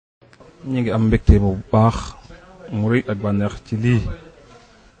ñi ngi am mbégte bu baax mu rëy ak bànneex ci lii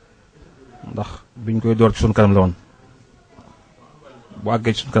ndax biñ koy door ci sun kanam la woon bu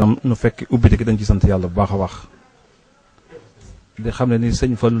àggee ci sun kanam nu fekk ubbite gi dañ ci sant yàlla bu baax a baax di xam ne ni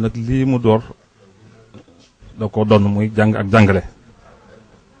sëñ Fallou nag lii mu door da ko doon muy jàng ak jàngale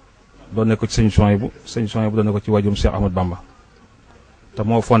doon ne ko ci sëñ Chouhaybou doon ne ko ci wajum Cheikh Ahmad Bamba te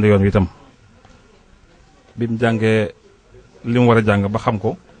moo fondé yoon wi itam bi mu jàngee li mu war a jàng ba xam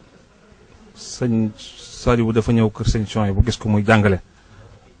ko sëñ Saliou dafa ñëw kër sëñ Chouhaybou gis ko muy jàngale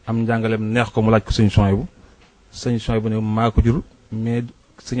am njàngaleem neex ko mu laaj ko sëñ Chouhaybou ne maa ko jur mais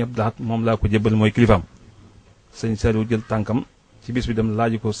sëñ Abdou Lahad moom laa ko jébbal mooy kilifaam sëñ Saliou jël tànkam ci bis bi dem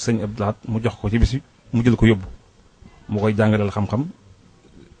laaj ko sëñ Abdou Lahad mu jox ko ci bis bi mu jël ko yóbbu mu koy jàngaleel xam-xam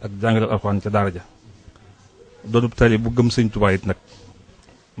ak jàngaleel alxuraan ca daara ja doonub tali bu gëm sëñ Touba it nag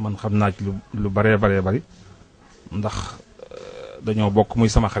man xam naa ci lu baree bari ndax dañoo bokk muy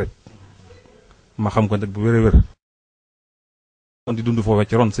sama xarit ma xam ko nag bu wér a wér kon di dund foofee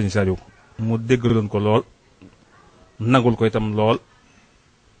ci ron sëñ Saliou mu déggaloon ko lool nangul ko itam lool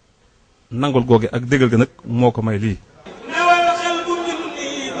nangul googe ak déggal ga nag moo ko may lii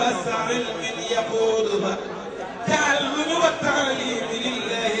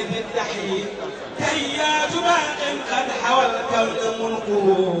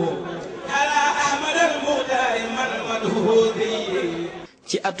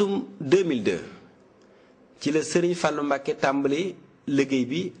ci atum 2002 ci la Serigne Fallou Mbacké tàmbali liggéey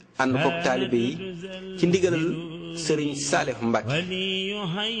bi ànd koog taalibe yi ci ndigalal Serigne Salif Mbacké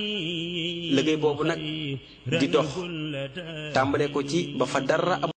liggéey boobu nag di dox tàmbale ko ci ba fa dara